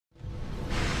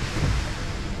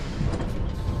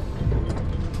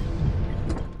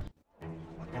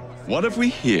What have we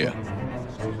here?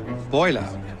 Boiler.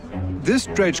 This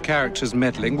dredge character's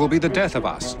meddling will be the death of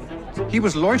us. He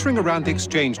was loitering around the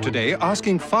exchange today,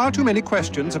 asking far too many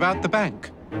questions about the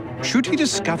bank. Should he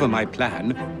discover my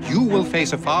plan, you will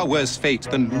face a far worse fate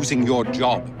than losing your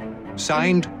job.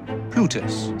 Signed,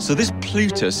 Plutus. So this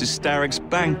Plutus is Starrick's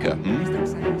banker,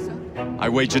 I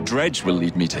wager Dredge will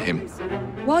lead me to him.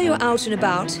 While you're out and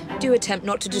about, do attempt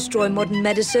not to destroy modern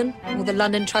medicine or the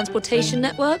London transportation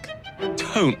network.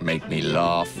 Don't make me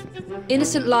laugh.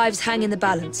 Innocent lives hang in the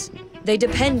balance. They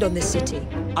depend on this city.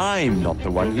 I'm not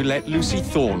the one who let Lucy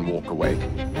Thorne walk away.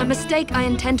 A mistake I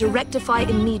intend to rectify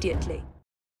immediately.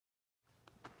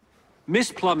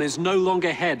 Miss Plum is no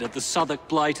longer head of the Southwark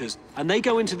Blighters, and they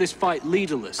go into this fight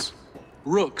leaderless.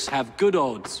 Rooks have good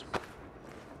odds.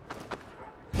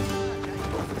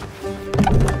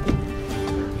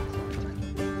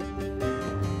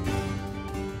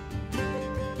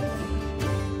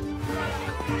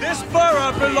 This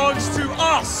borough belongs to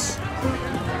us!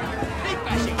 Big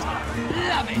bashing!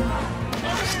 Love it!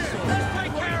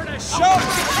 Take care of this shot!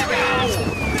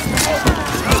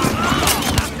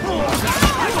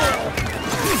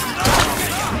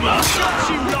 Shots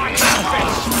you like that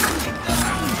fish!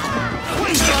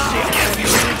 We shall give you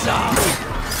in its arms!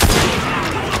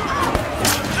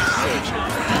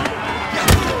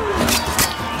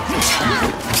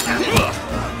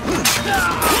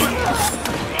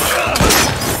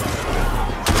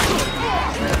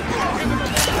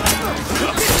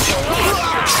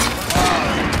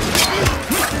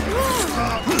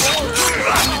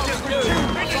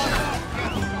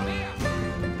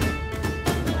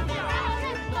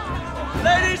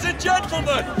 Ladies and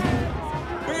gentlemen,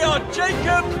 we are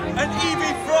Jacob and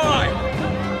Evie Frye,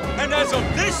 and as of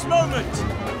this moment,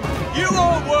 you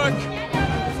all work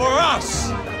for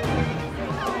us.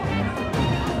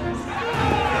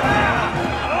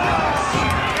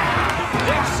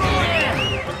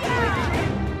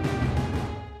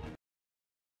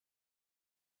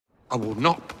 I will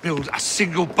not build a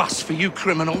single bus for you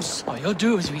criminals. Oh, you'll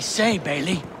do as we say,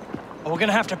 Bailey. Or we're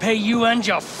gonna have to pay you and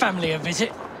your family a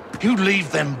visit. You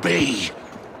leave them be.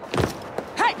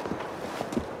 Hey!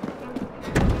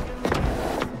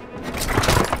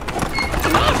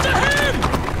 After him!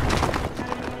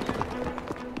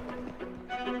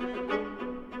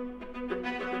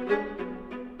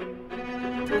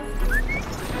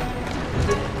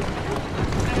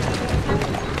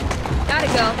 Gotta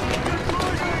go.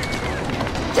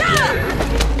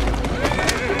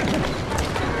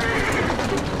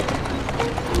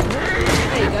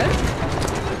 There you go.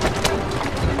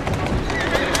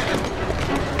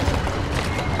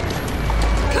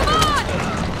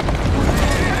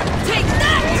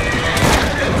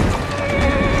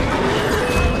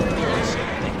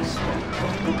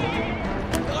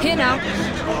 Here now.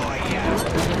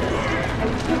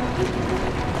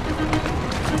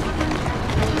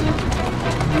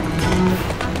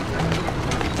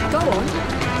 Go on.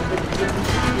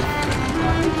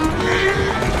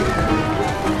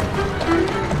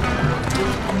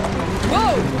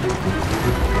 Whoa!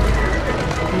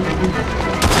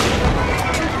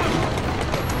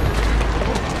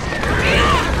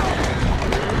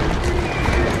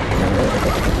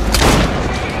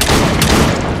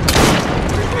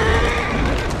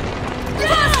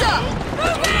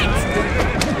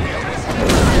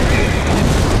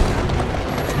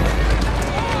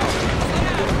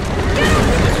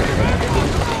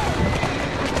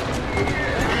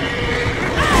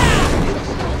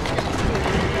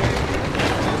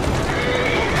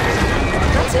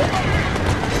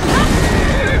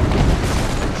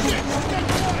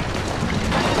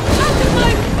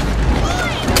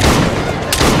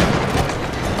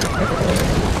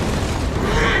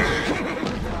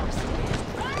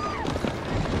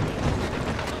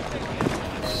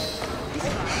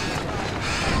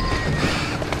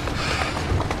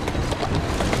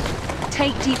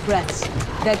 Take deep breaths.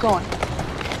 They're gone.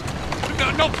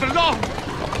 No, not for long.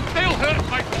 They'll hurt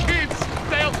my kids.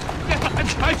 They'll...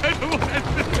 I don't know what I'm...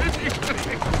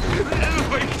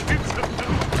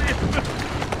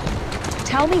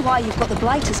 Tell me why you've got the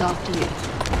Blighters after you.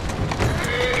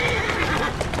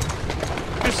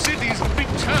 The city's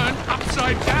been turned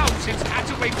upside down since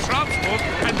Attaway Transport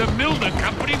and the Milner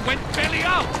Company went belly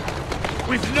up.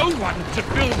 With no one to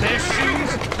fill their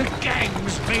shoes, the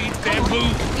gangs made their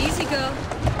move. Easy, girl.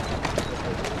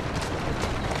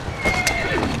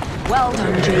 Well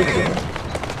done, Jacob.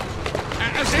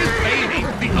 As is Bailey,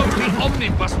 the only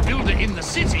omnibus builder in the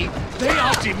city, they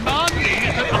are demanding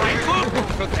that I work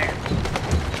for them.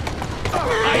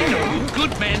 I know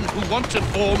good men who want to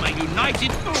form a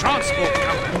united transport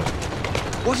company.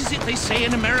 What is it they say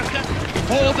in America?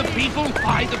 For the people,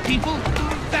 by the people?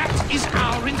 That is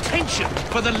our intention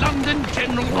for the London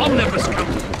General Omnibus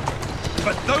Company.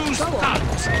 But those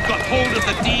thugs got hold of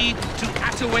the deed to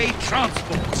Attaway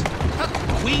Transport.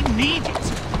 We need it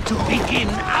to begin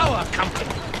our company.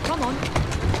 Come on.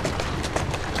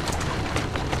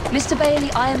 Mr.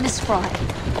 Bailey, I am Miss Frye.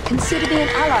 Consider me an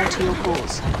ally to your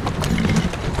cause.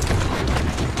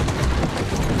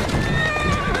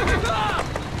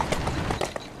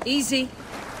 Easy.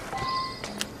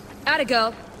 Atta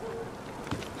girl.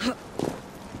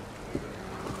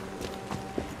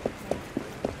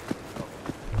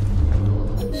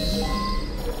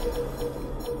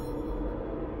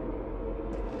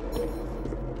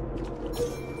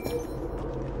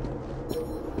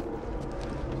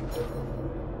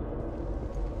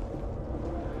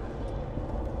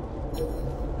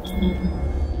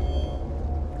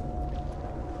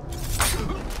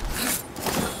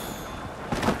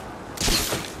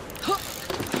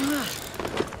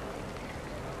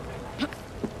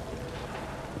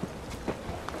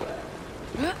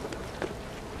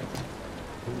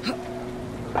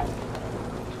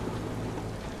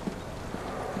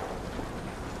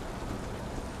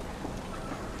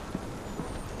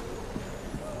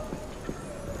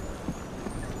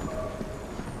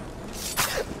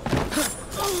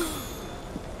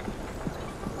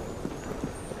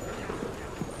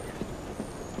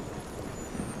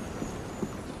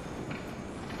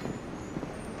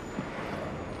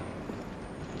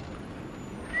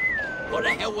 What the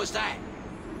hell was that?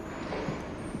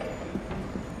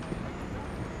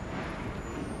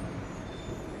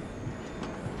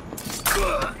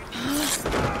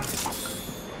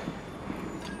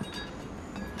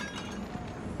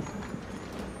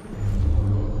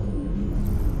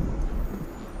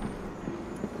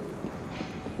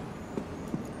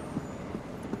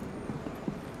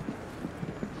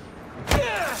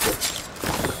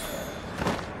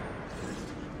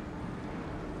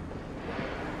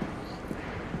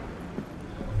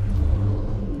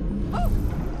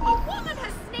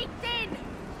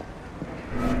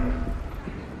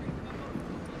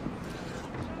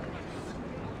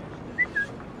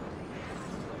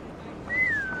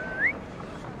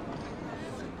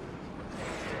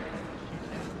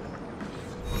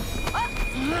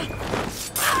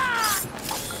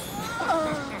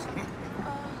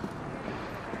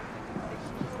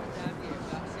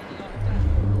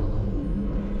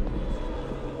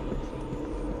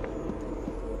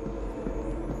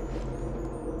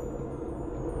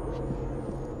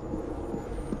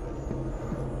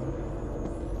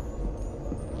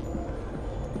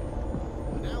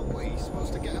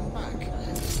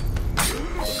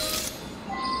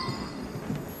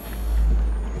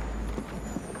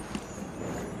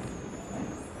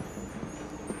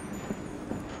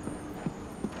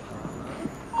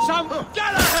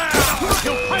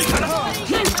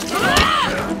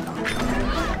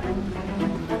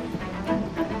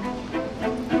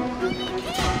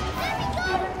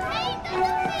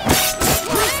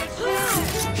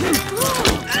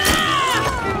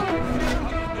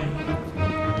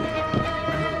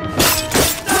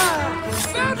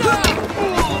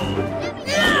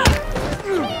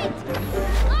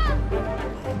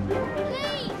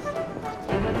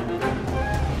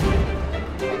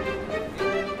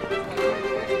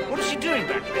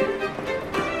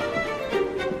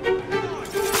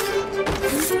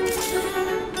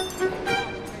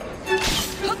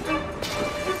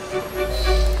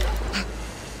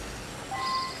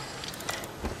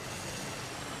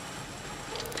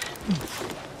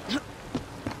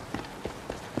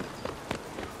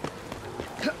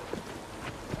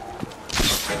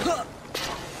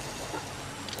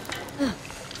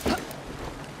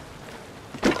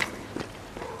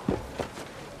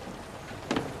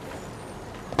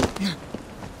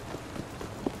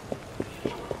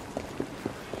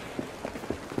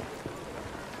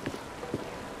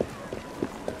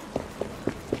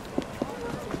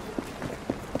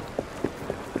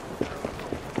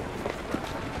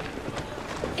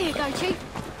 Here you go, Chief.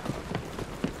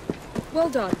 Well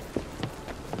done.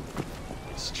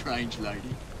 Strange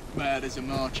lady. Mad as a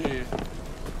March here.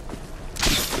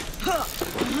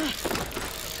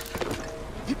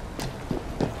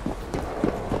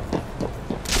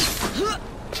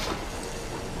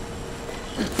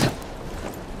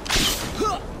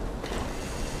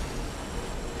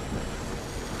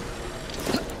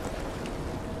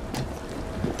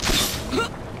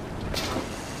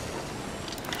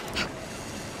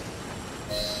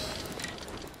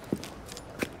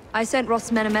 I sent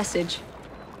Roth's men a message.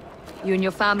 You and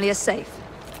your family are safe.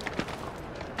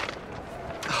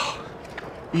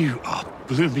 You are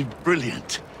blooming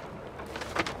brilliant.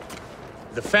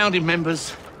 The founding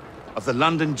members of the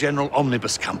London General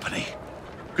Omnibus Company.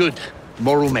 Good,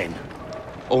 moral men.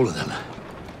 All of them.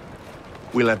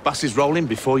 We'll have buses rolling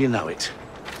before you know it.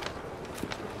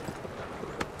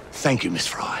 Thank you, Miss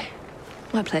Frye.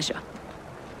 My pleasure.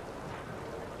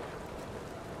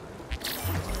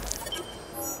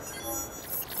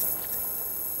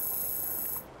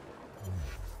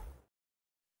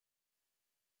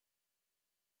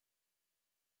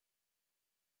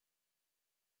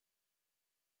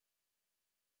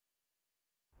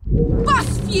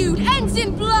 Bus feud ends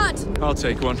in blood! I'll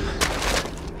take one.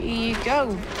 Here you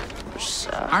go,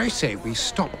 sir. I say we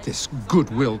stop this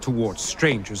goodwill towards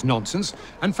strangers nonsense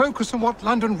and focus on what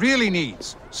London really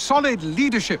needs. Solid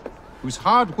leadership, whose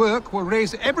hard work will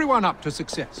raise everyone up to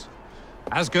success.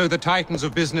 As go the titans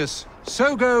of business,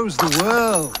 so goes the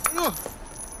world.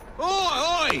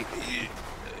 Oi!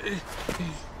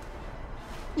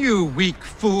 You weak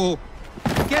fool!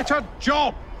 Get a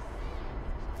job!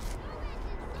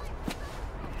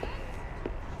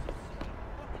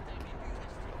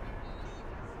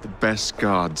 The best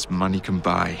guards money can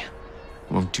buy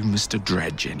won't do Mr.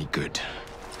 Dredge any good.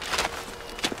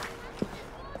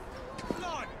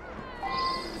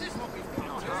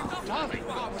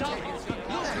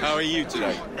 How are you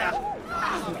today?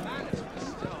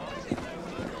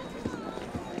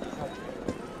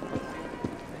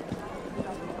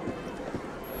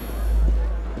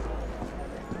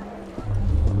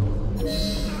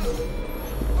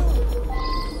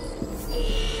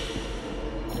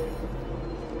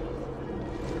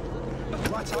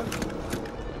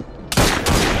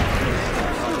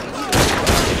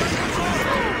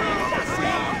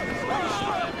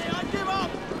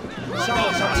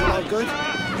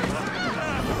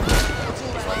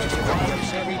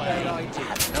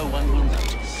 No one will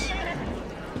notice.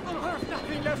 I have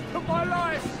nothing left of my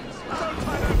life! Don't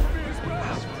I have to be as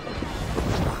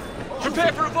well?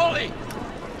 Prepare for a volley!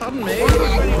 Pardon me?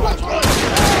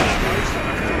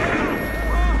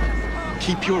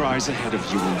 Keep your eyes ahead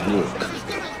of you and walk.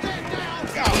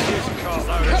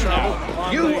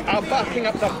 You are barking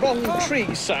up the wrong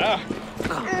tree, sir.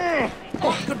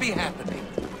 What could be happening?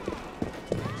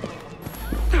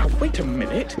 Now, wait a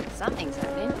minute. Something's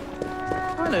happening.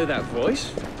 I know that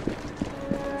voice.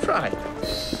 Frye,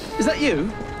 is that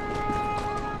you?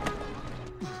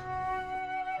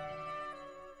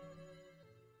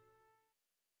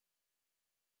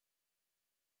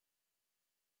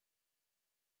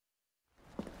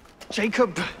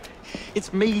 Jacob,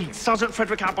 it's me, Sergeant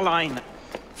Frederick Aberline.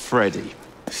 Freddy.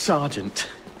 Sergeant,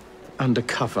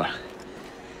 undercover.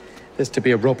 There's to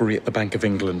be a robbery at the Bank of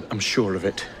England, I'm sure of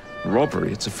it.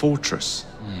 Robbery? It's a fortress.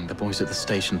 The boys at the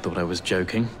station thought I was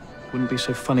joking. Wouldn't be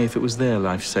so funny if it was their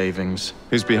life savings.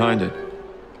 Who's behind it?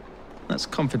 That's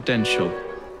confidential.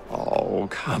 Oh,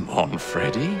 come on,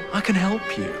 Freddy. I can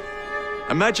help you.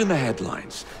 Imagine the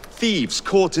headlines. Thieves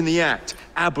caught in the act.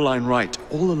 Aberline right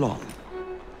all along.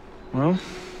 Well,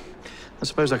 I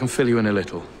suppose I can fill you in a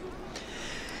little.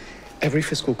 Every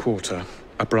fiscal quarter,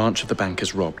 a branch of the bank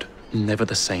is robbed. Never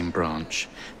the same branch.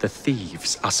 The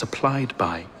thieves are supplied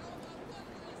by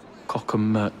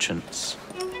Cockham merchants.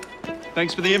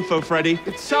 Thanks for the info, Freddy.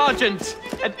 Sergeant!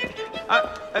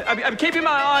 I'm keeping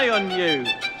my eye on you.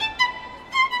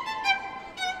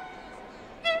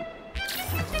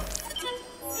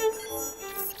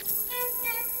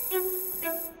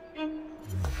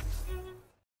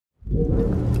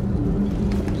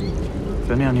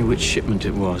 If only I knew which shipment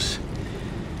it was,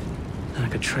 then I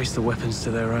could trace the weapons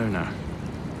to their owner.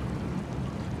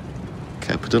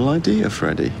 Capital idea,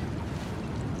 Freddy.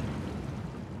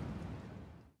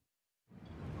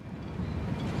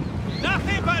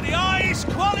 Nothing but the eyes,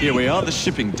 quality! Here we are, the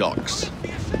shipping docks.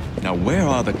 Now, where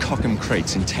are the Cockham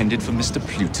crates intended for Mr.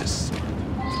 Plutus?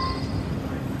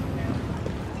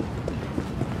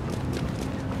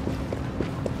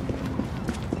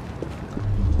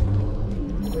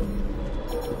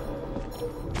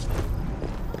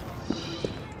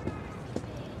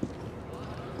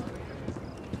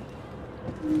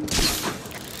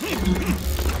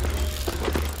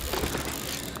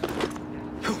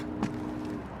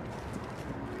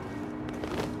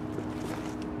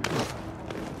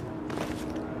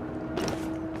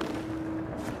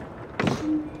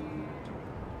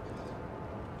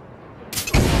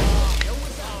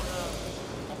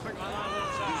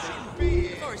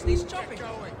 He's chopping.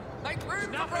 Make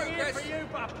room for progress. For you,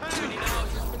 but a pound.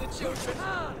 Houses for the children.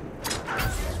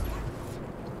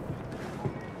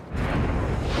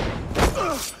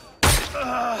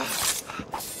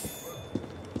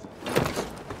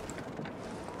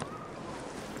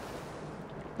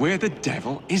 Where the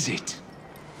devil is it?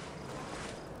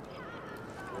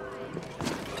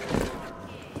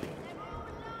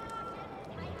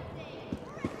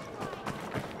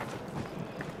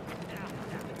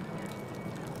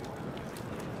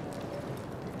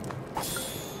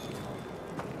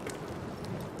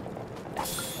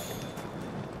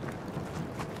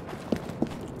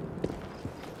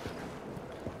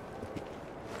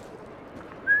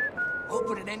 I'll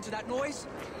put an end to that noise.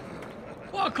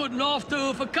 Well, I couldn't half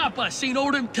do for cuppa, seen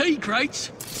all them tea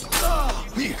crates.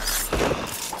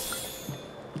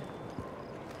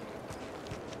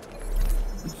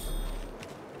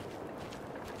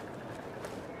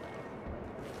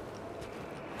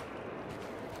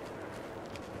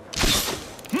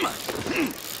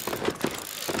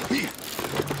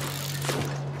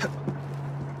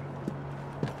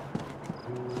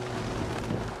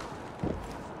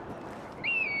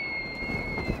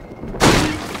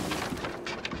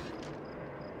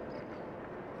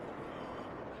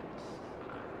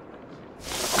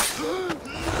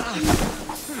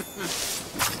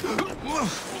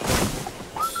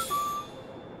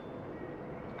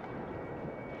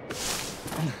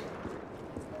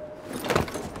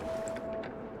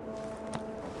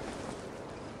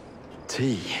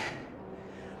 Tea.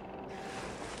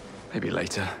 Maybe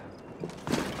later.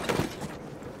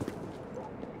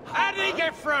 How did he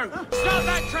get through? Stop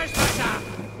that trespasser!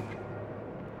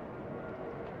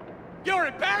 You're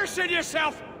embarrassing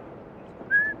yourself!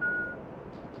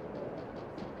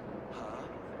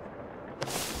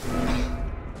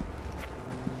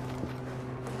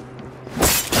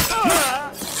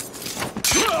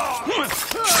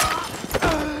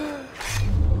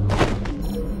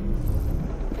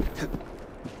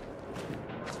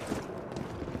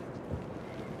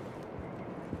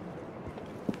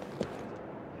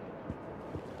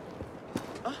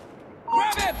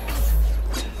 Grab him!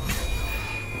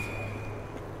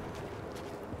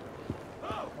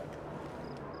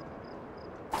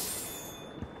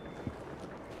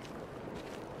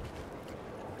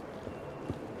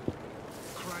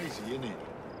 Crazy, isn't it?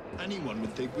 Anyone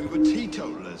would think we were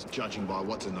teetotalers, judging by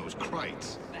what's in those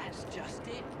crates. That's just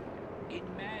it. In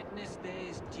madness,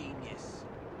 there's genius.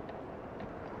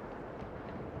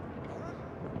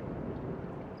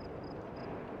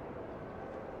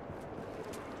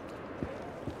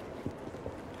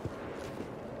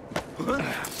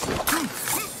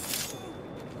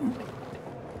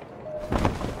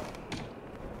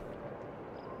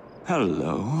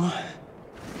 Hello.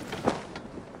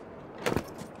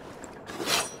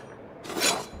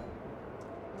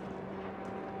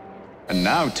 And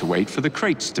now to wait for the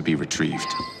crates to be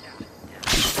retrieved.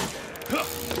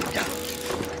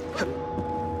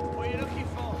 What are you looking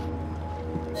for?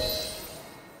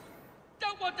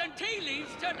 Don't want them tea leaves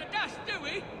turned to dust, do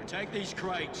we? Take these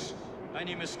crates.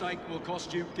 Any mistake will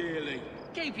cost you dearly.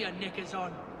 Keep your knickers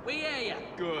on. We hear ya.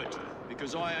 Good,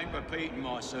 because I ain't repeating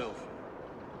myself.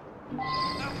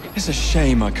 It's a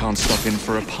shame I can't stop in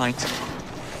for a pint.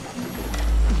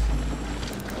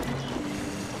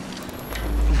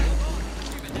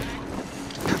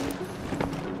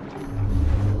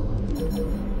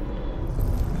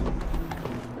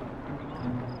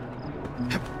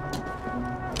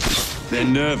 They're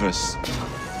nervous.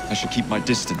 I should keep my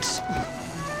distance.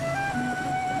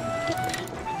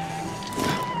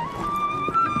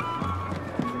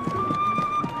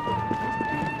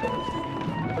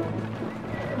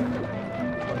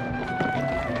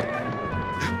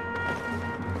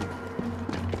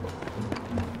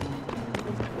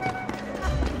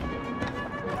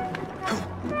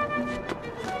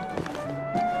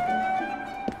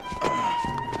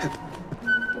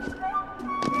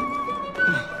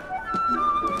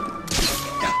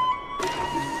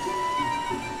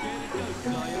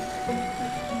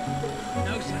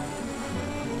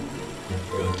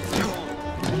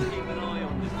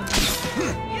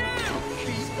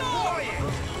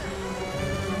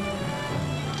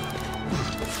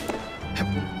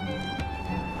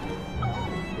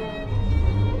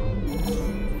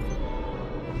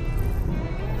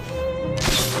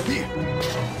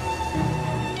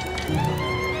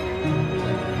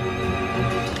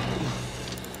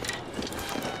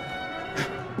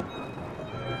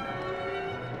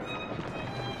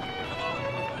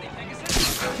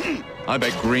 I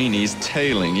bet Greenie's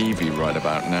tailing Evie right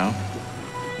about now.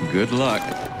 Good luck.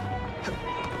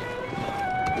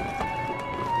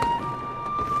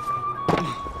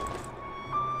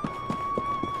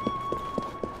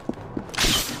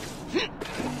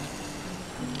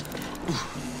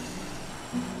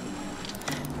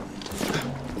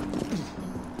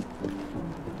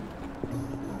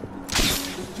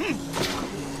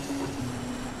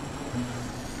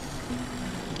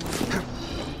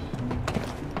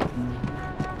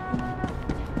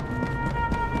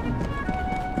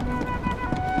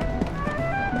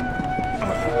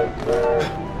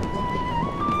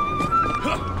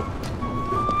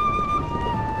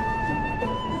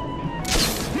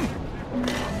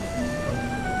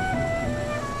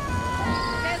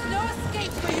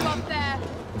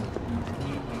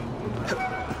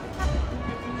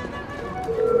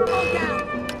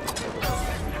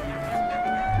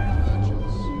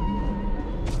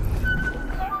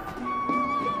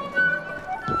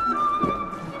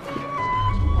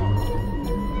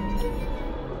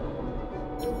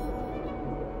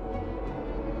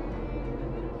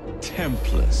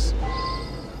 Templars.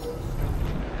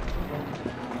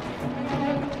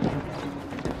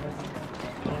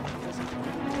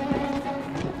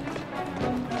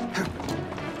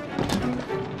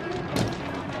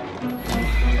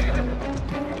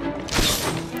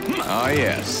 Ah,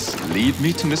 yes. Lead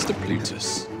me to Mr.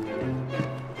 Plutus.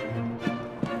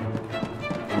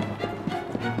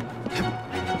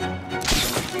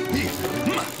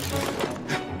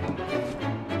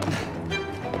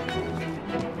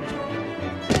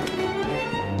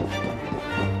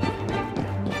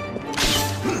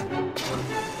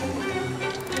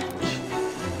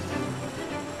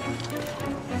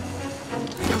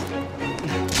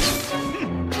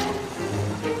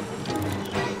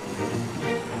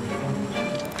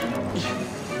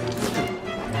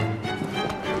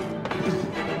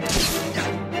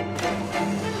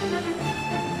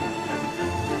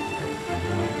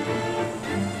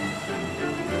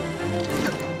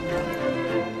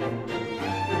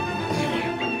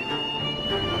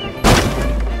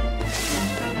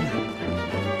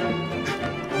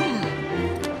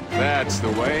 That's the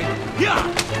way. Yeah!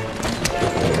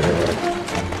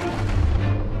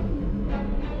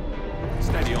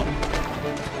 Steady on.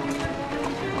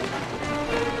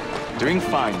 Doing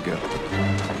fine, girl.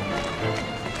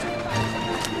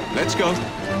 Let's go.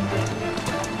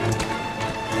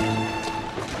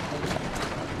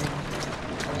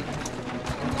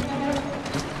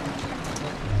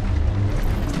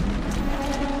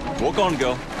 Walk on,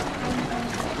 girl.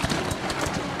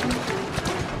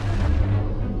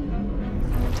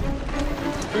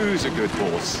 Who's a good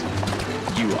horse?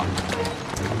 You are.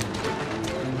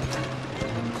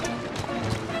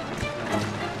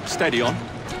 Steady on.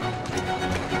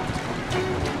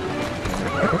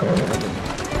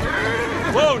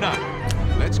 Whoa, now.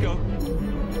 Let's go.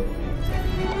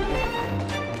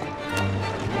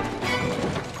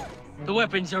 The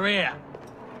weapons are here.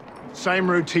 Same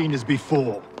routine as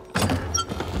before.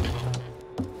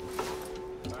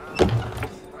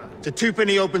 The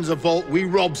twopenny opens a vault, we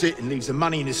robs it and leaves the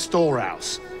money in his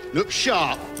storehouse. Look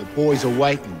sharp, the boys are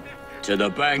waiting. To the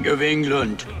Bank of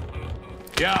England.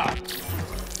 Yeah.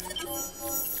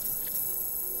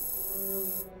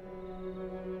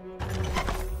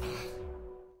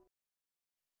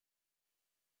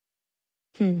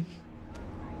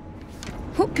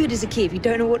 What good is a key if you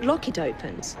don't know what lock it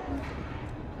opens?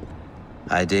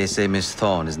 I dare say Miss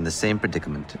Thorne is in the same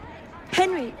predicament.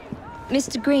 Henry!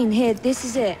 Mr. Green, here, this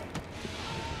is it.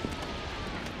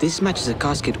 This matches a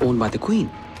casket owned by the Queen,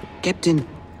 kept in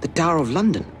the Tower of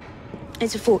London.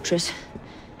 It's a fortress.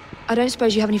 I don't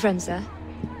suppose you have any friends there?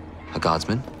 A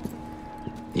guardsman?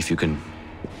 If you can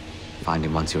find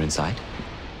him once you're inside.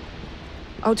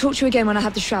 I'll talk to you again when I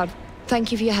have the shroud.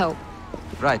 Thank you for your help.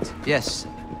 Right, yes.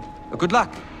 Good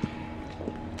luck.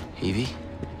 Evie?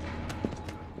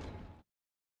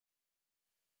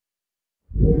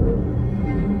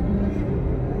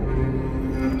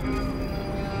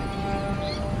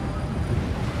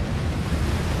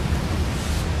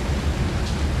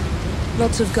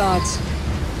 Lots of guards.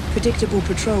 Predictable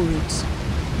patrol routes.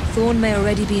 Thorne may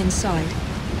already be inside.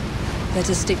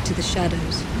 Better stick to the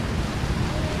shadows.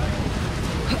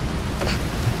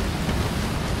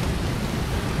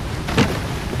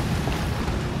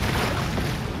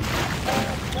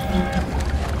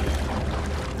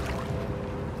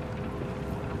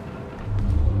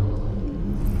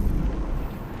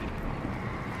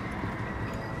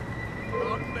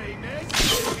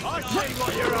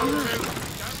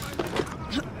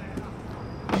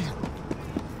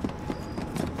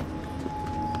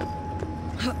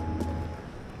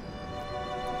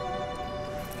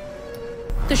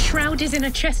 The shroud is in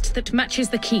a chest that matches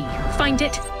the key. Find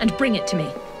it and bring it to me.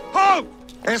 Halt!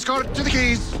 Escort to the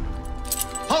keys.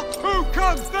 Halt! Who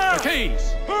comes there? The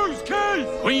keys. Whose keys?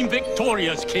 Queen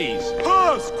Victoria's keys.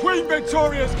 Hers! Queen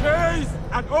Victoria's keys!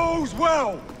 And all's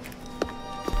well!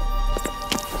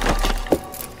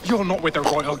 You're not with the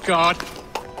Royal Guard.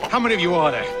 How many of you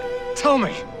are there? Tell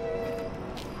me.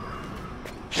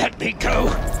 Let me go.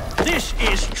 This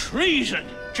is treason.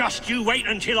 Just you wait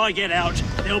until I get out.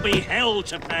 There'll be hell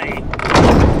to pay.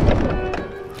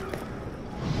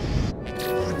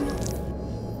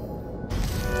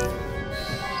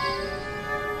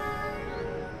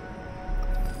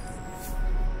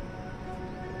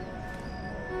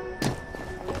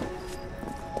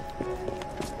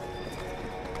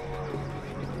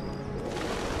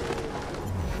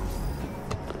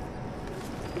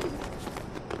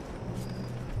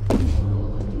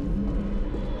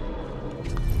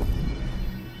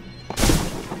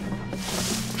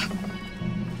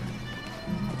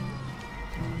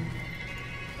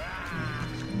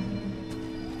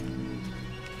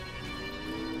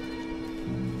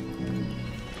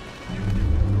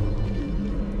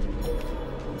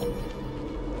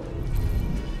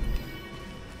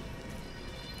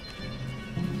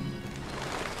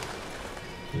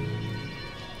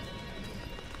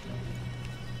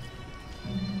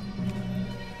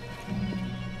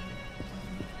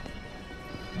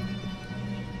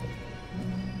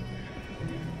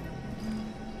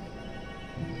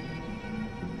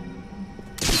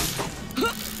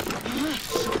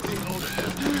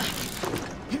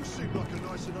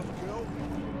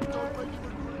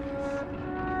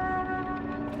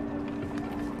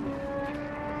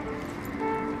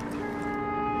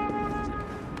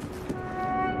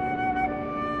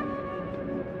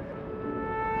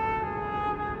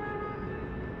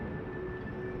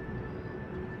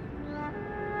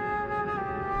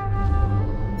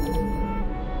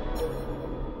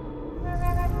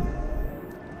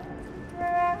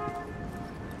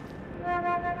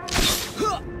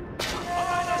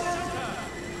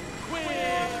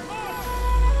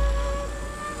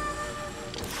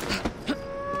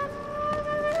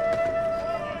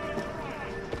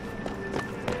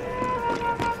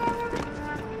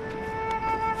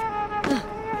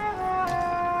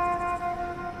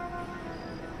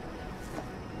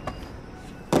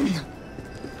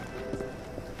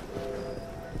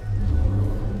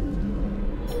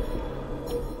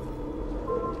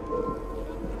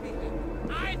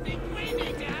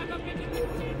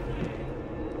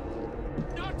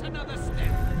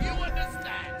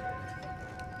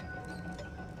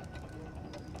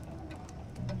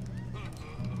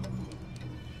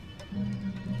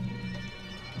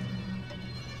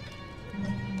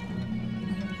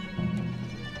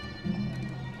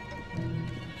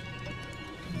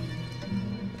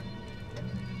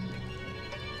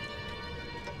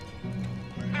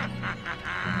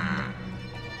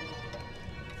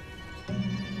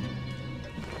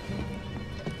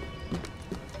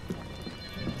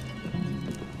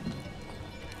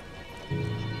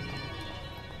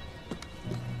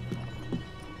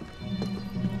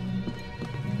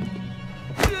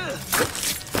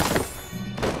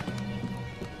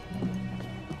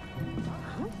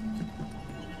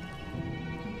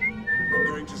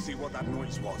 going to see what that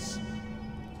noise was.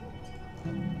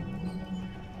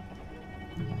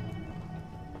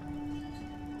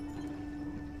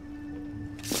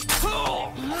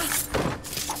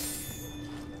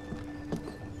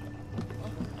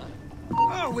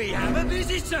 Oh, we have a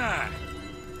visitor!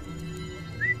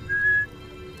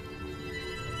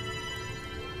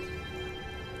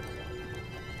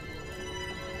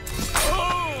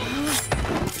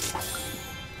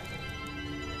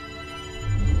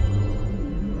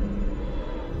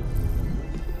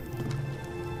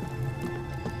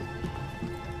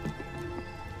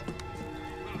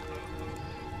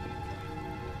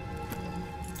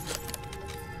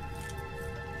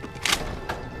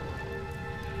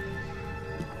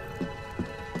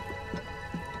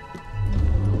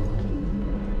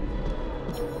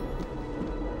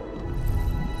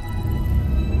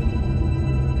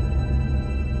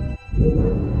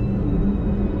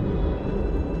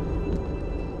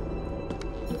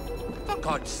 For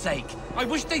God's sake, I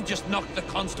wish they'd just knocked the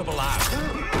constable out.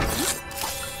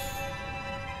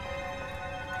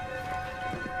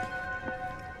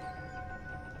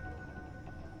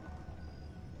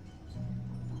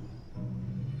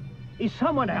 Is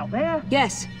someone out there?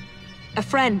 Yes. A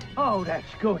friend. Oh,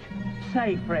 that's good.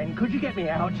 Say, friend, could you get me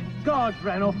out? Guards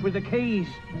ran off with the keys.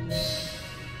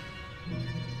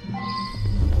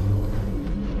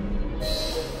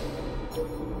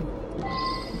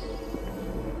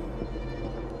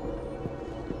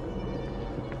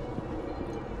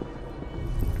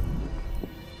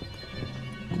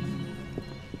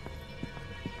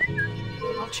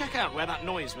 I'll check out where that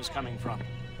noise was coming from.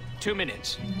 2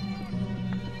 minutes.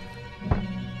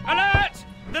 Alert!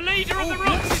 The leader of the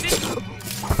rocks is in...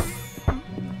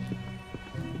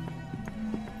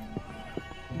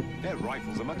 Their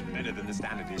rifles are much better than the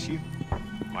standard issue.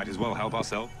 Might as well help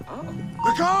ourselves.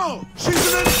 The girl!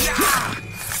 She's an...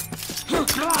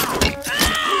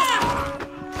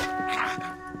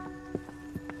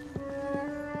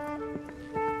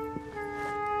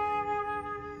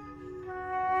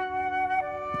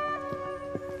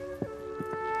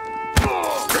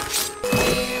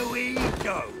 Here we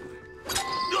go.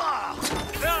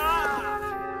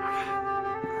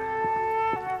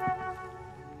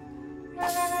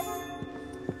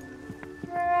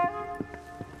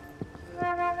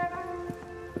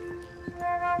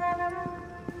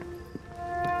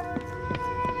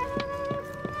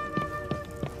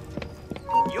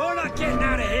 You're not getting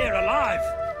out of here alive.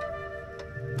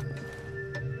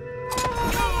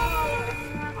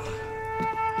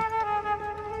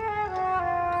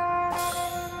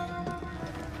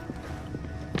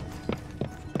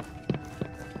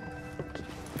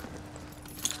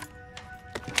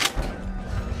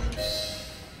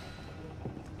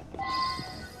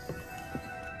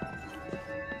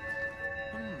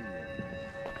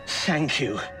 Thank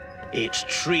you. It's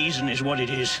treason is what it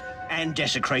is, and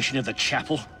desecration of the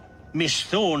chapel. Miss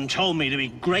Thorne told me to be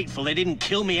grateful they didn't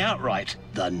kill me outright.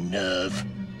 The nerve.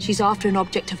 She's after an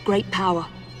object of great power.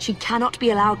 She cannot be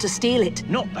allowed to steal it.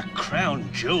 Not the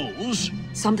crown jewels.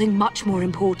 Something much more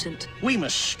important. We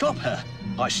must stop her.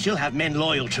 I still have men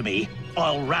loyal to me.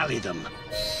 I'll rally them.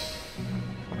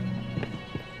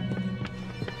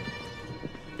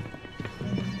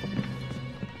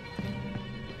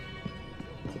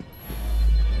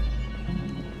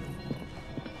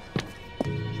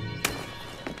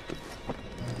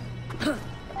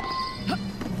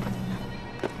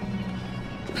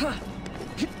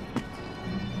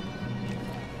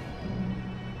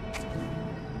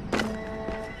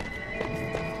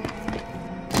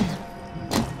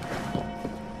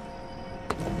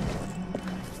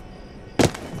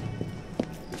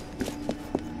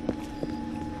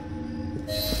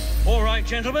 All right,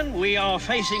 gentlemen, we are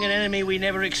facing an enemy we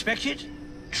never expected.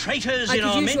 Traitors in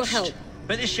our midst. Your help.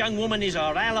 But this young woman is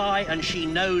our ally, and she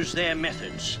knows their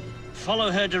methods.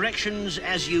 Follow her directions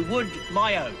as you would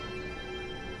my own.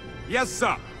 Yes,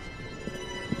 sir.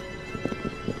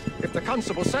 If the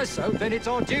constable says so, then it's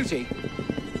our duty.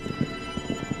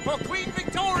 For Queen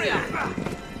Victoria!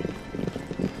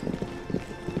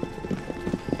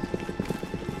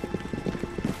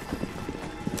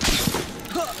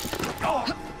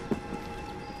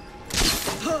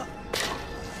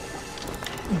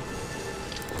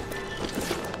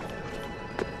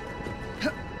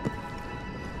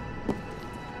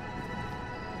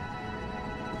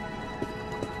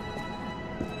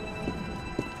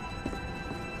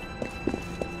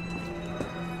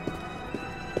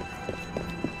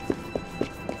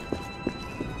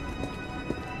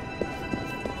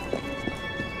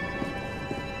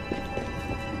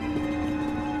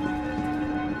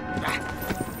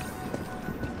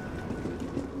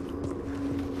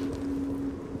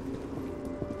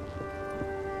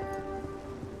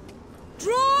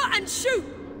 and shoot!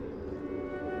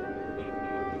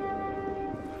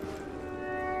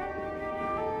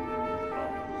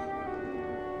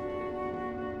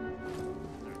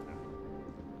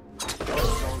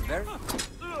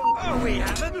 Oh, we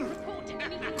haven't!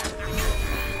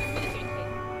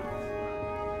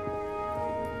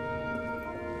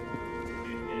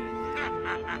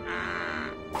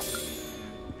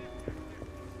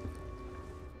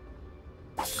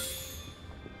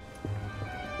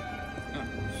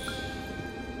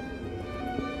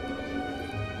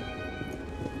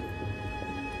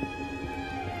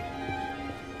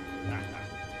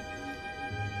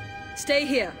 Stay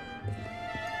here.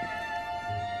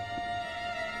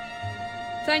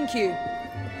 Thank you.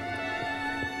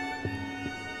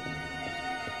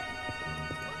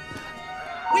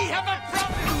 We have a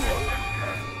problem!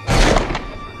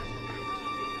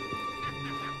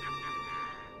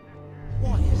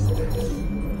 What is this?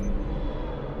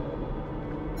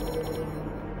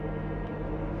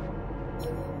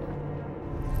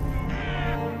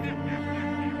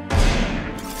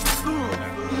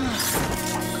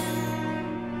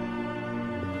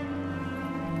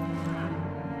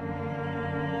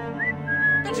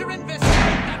 Better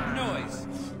investigate that noise.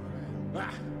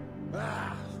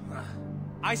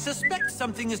 I suspect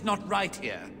something is not right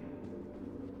here.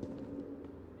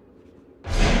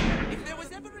 If there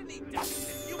was ever any doubt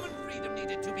that human freedom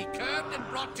needed to be curbed and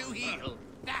brought to heel,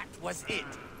 that was it.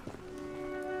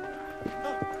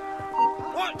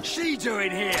 What's she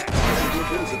doing here?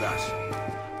 Look into that.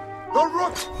 The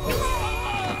rook!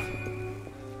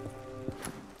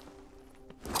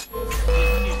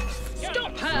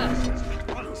 Stop her!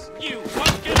 You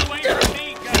won't get away from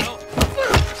me, girl!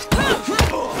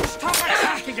 Stop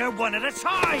attacking her one at a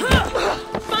time!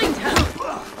 Find her!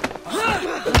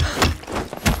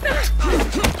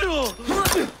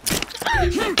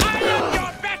 I know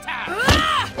you're better!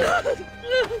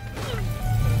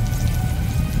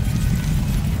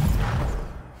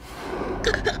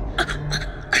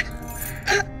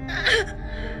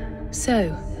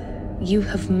 So, you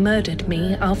have murdered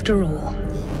me after all.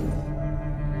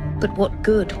 But what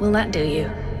good will that do you?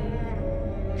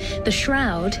 The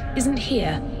shroud isn't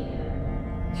here.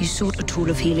 You sought a tool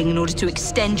of healing in order to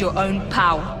extend your own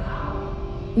power.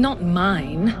 Not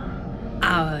mine.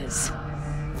 Ours.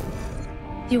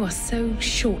 You are so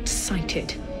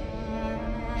short-sighted.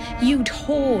 You'd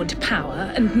hoard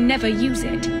power and never use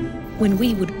it, when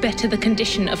we would better the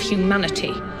condition of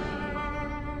humanity.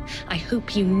 I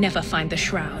hope you never find the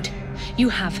shroud. You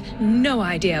have no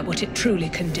idea what it truly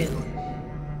can do.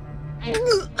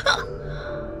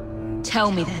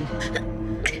 Tell me then.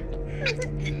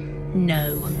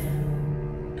 No.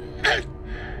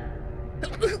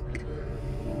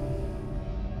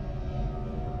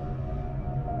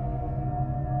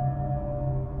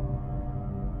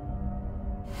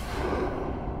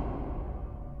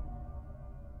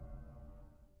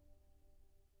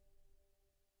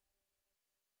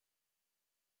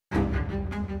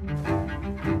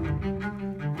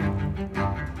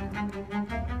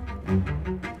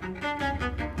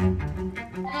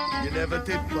 Never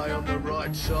did play on the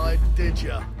right side, did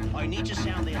ya? I need to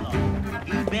sound the alarm.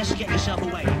 You best get yourself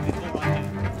away before I do.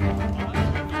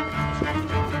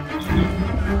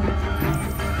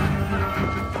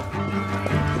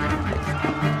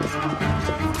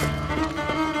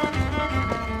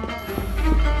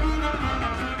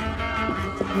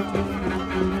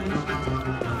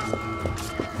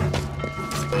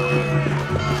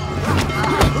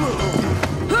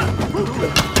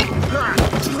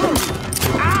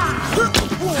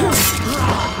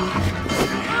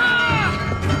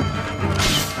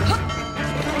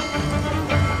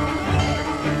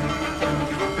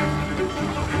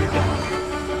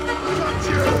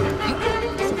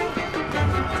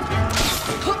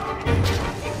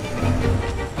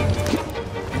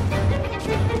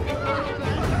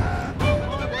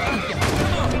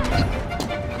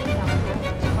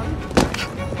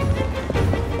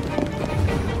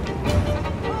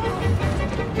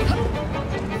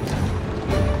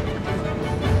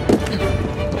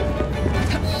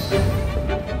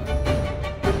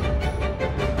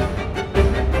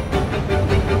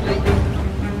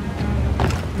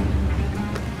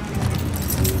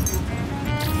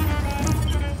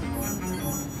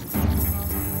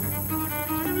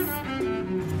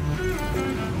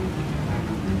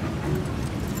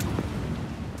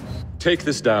 Take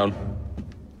this down.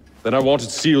 Then I want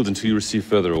it sealed until you receive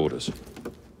further orders.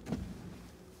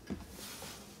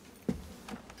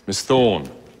 Miss Thorne.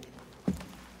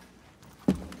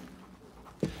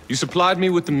 You supplied me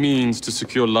with the means to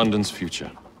secure London's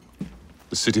future.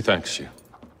 The city thanks you.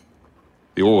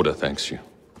 The Order thanks you.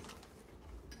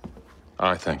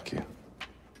 I thank you.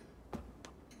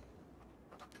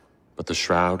 But the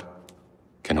shroud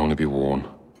can only be worn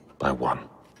by one.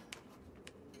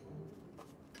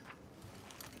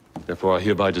 Therefore, I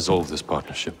hereby dissolve this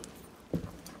partnership.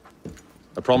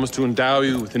 I promise to endow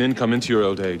you with an income into your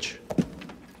old age.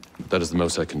 That is the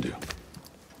most I can do.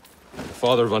 The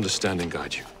Father of Understanding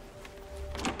guide you.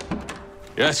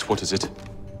 Yes, what is it?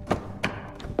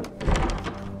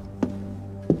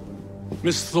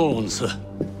 Miss Thorne, sir.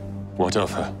 What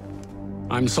of her?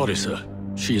 I'm sorry, sir.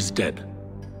 She is dead.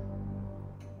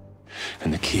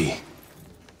 And the key?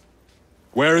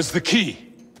 Where is the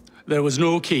key? There was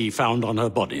no key found on her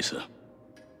body, sir.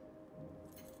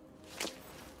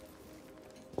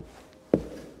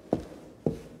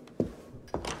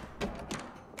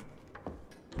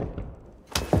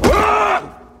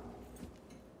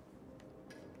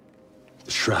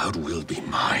 The shroud will be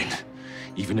mine,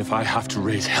 even if I have to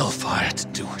raise hellfire to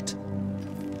do it.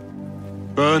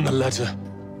 Burn the letter.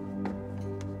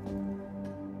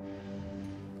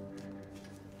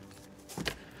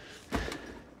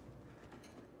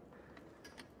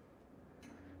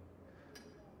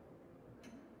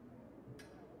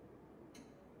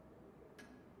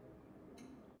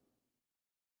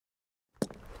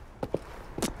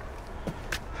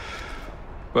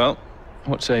 Well,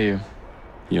 what say you?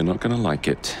 You're not gonna like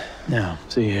it. Now,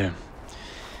 see here.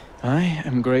 I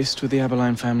am graced with the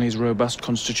Aberline family's robust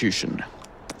constitution.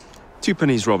 2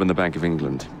 pennies robbing the Bank of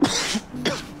England.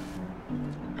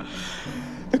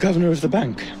 The governor of the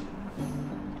bank.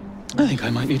 I think I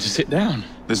might need to sit down.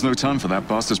 There's no time for that.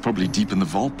 Bastard's probably deep in the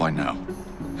vault by now.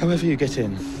 However you get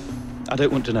in. I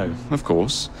don't want to know. Of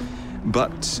course.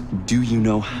 But do you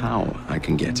know how I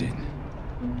can get in?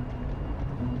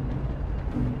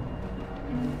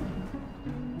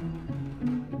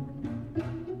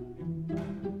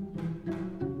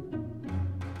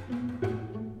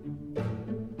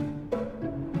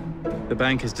 The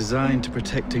bank is designed to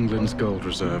protect England's gold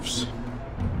reserves.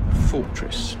 A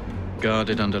fortress,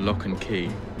 guarded under lock and key.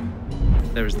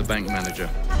 There is the bank manager,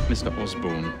 Mr.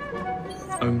 Osborne.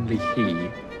 Only he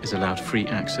is allowed free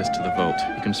access to the vault.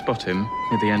 You can spot him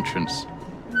near the entrance.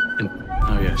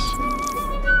 Oh yes,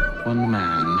 one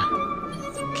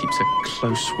man keeps a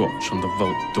close watch on the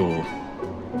vault door.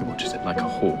 He watches it like a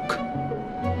hawk.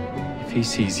 If he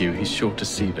sees you, he's sure to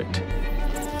seal it.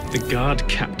 The guard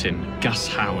captain, Gus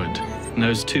Howard,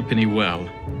 knows Twopenny well.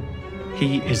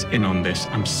 He is in on this,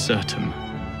 I'm certain.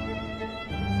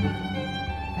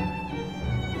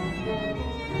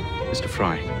 Mr.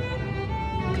 Frye,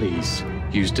 please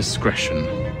use discretion.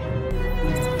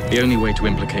 The only way to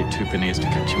implicate Twopenny is to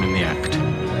catch him in the act.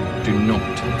 Do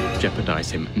not jeopardize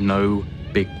him. No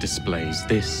big displays.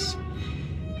 This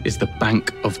is the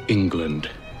Bank of England.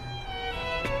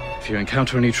 If you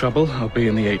encounter any trouble, I'll be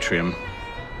in the atrium.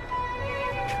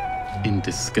 In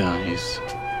disguise.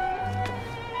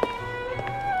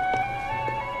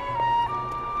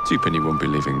 2penny won't be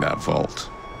leaving that vault.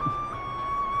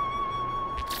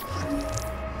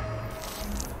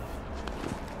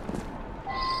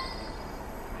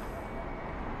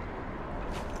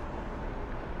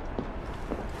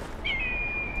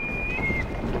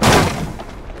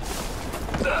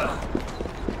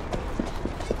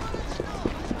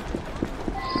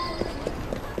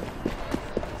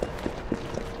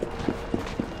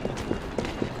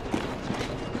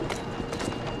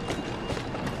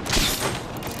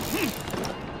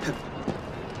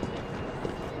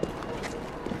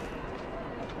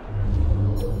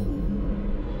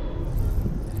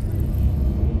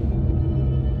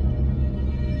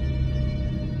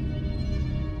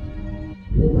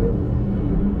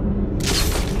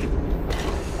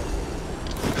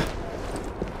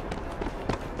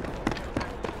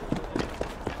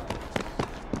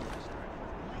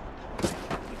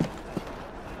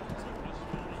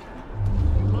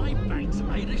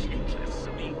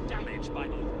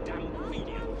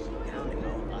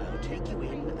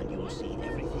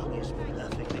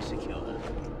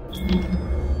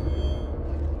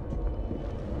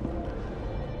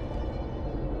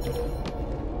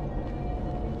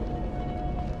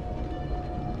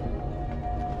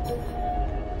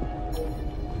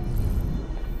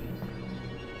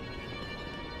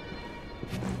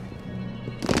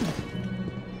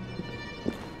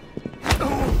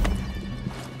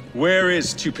 Where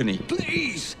is Twopenny?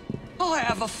 Please! I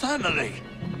have a family.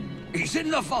 He's in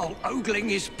the vault ogling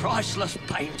his priceless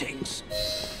paintings.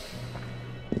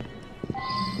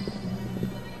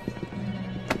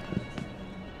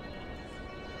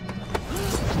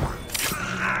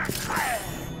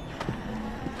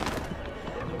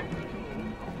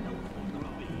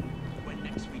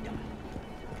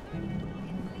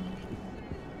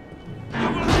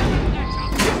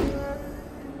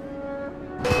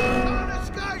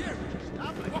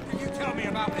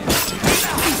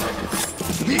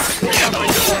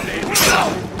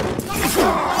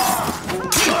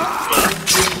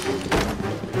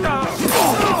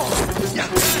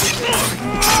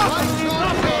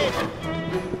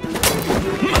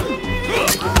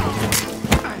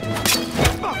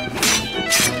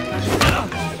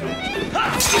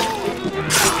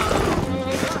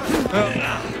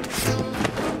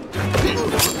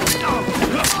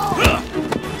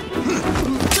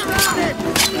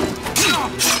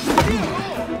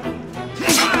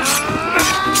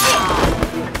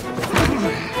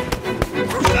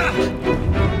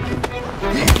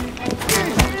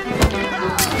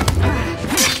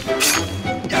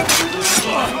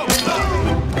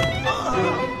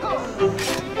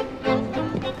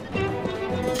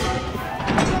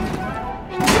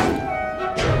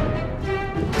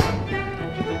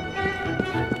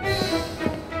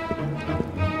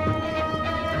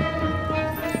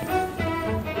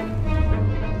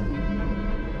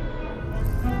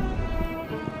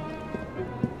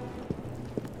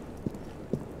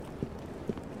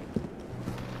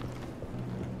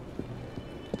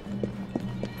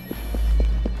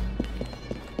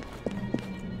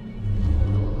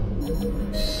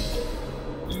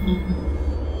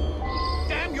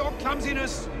 Damn your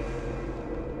clumsiness!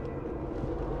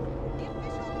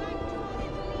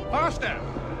 Faster!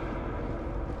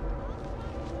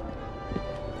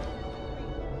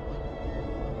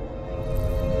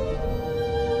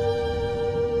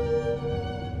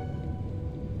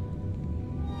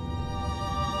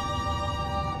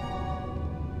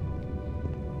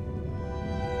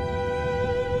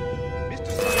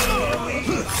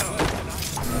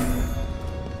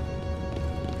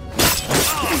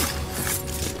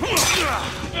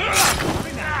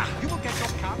 You will get your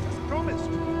cut as promised.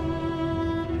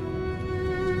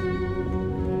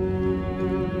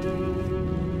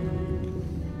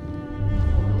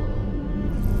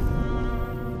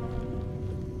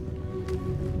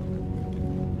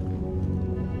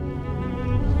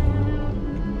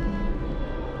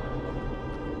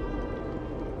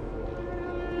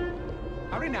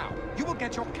 Hurry now. You will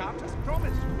get your cut as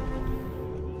promised.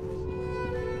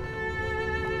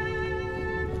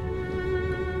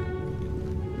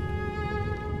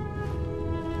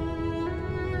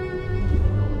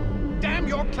 Damn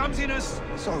your clumsiness!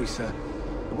 Sorry, sir.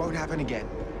 It won't happen again.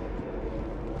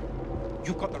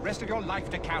 You've got the rest of your life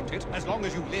to count it, as long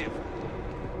as you live.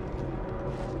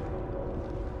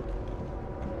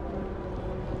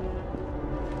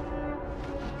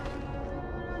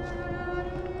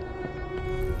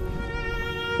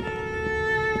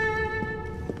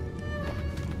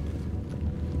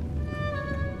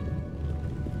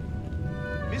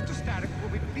 Mr. Starrick will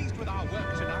be pleased with our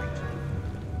work tonight.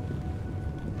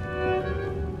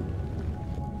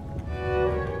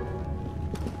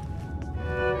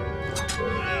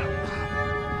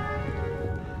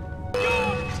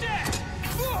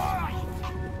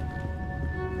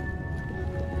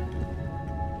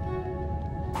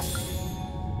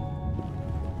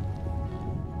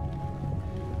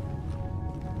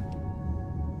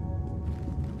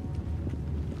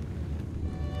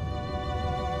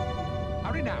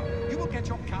 Hurry now. You will get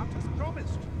your cut as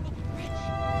promised.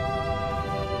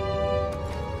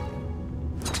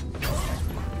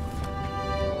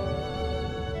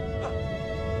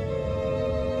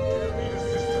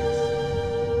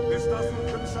 This doesn't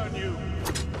concern you.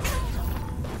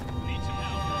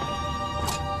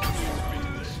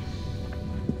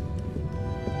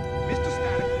 Mr.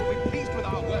 Starrick will be pleased with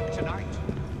our work tonight.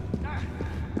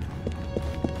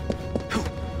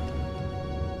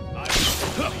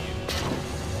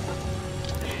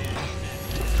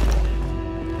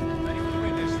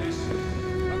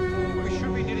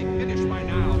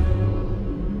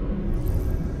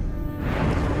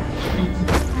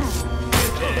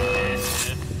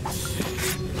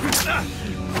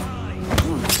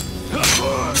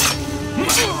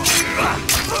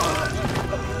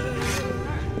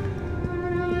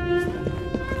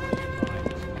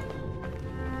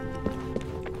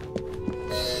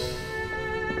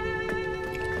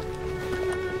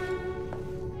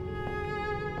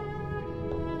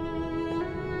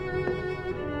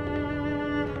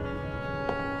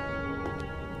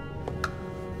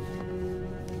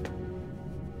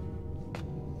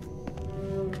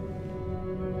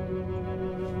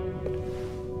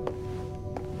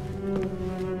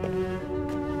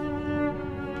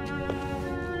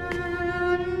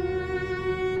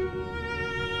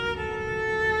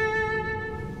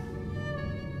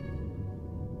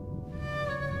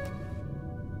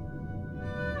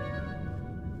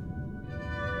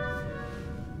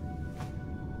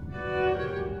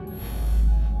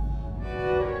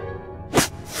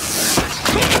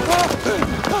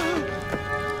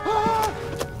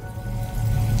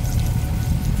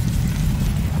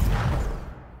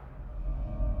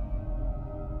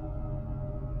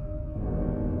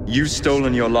 You've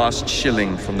stolen your last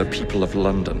shilling from the people of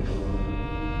London.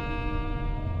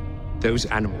 Those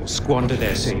animals squander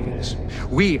their savings.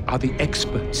 We are the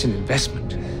experts in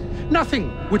investment.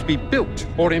 Nothing would be built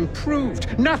or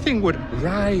improved. Nothing would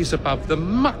rise above the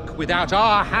muck without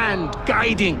our hand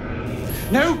guiding.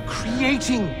 No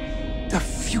creating the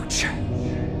future.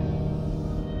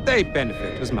 They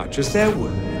benefit as much as their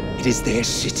work. It is their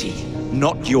city,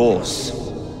 not yours.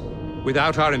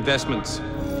 Without our investments,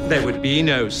 there would be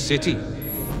no city.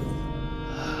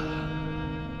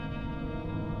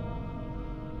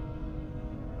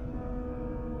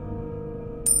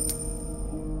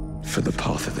 For the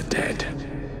path of the dead.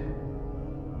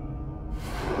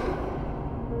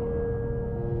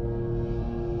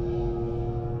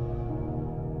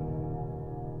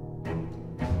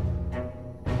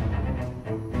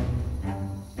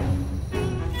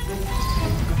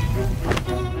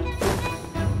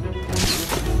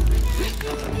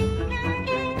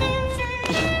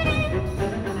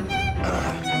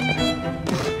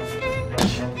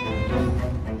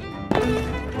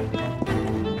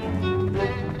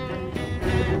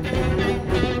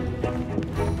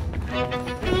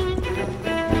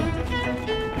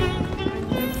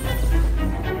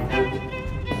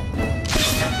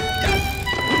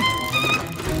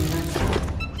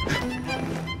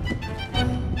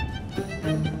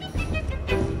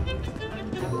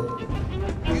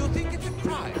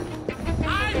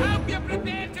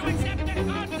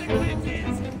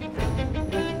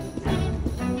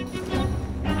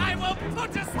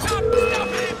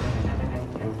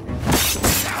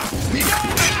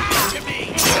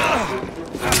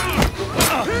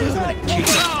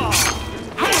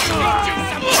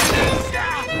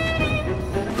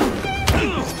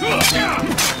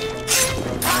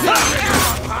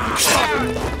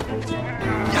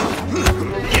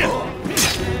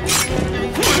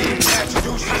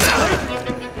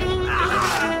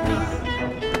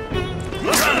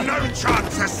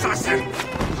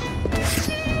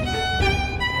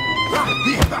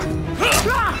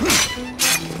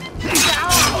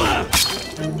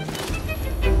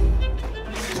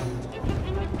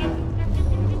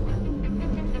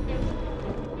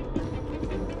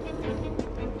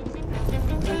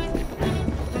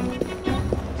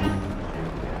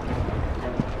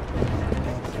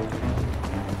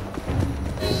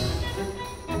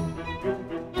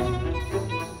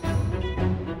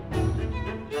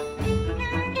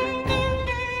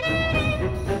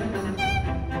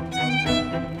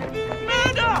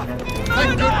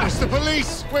 The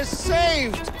police! We're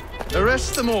saved!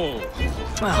 Arrest them all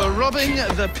for robbing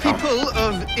the people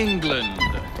of England.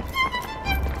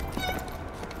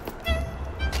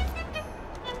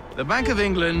 The Bank of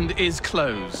England is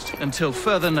closed until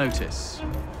further notice.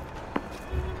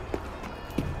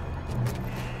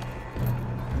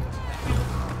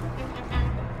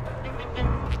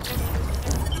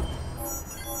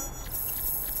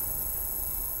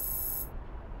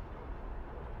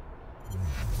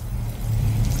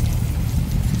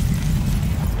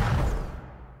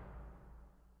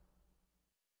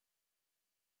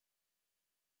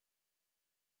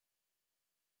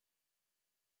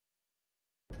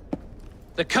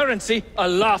 The currency a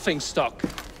laughingstock.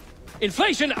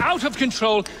 Inflation out of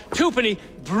control, twopenny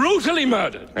brutally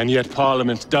murdered. And yet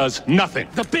Parliament does nothing.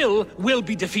 The bill will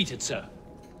be defeated, sir.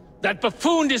 That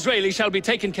buffoon Disraeli shall be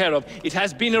taken care of. It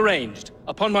has been arranged,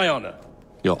 upon my honor.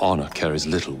 Your honor carries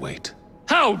little weight.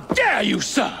 How dare you,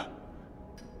 sir!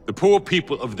 The poor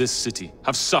people of this city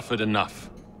have suffered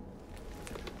enough.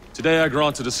 Today I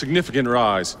granted a significant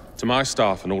rise to my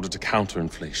staff in order to counter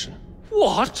inflation.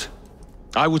 What?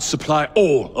 I would supply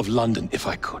all of London if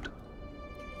I could.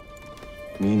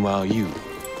 Meanwhile, you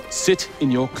sit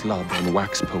in your club and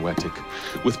wax poetic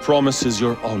with promises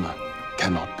your honor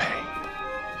cannot pay.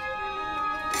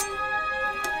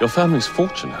 Your family's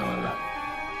fortune, however.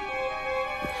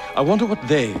 I wonder what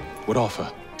they would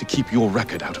offer to keep your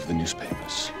record out of the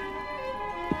newspapers.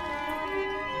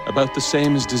 About the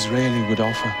same as Disraeli would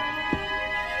offer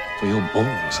for your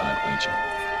balls, I'd wager.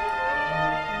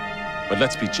 But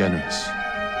let's be generous.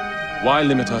 Why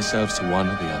limit ourselves to one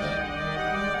or the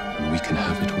other, when we can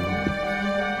have it all?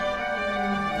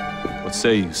 What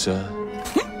say you, sir?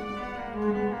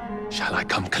 Shall I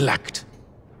come collect?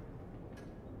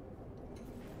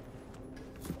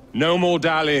 No more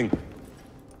dallying.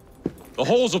 The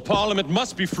halls of Parliament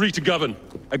must be free to govern.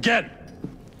 Again.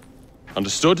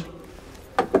 Understood?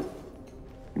 You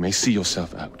may see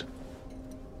yourself out.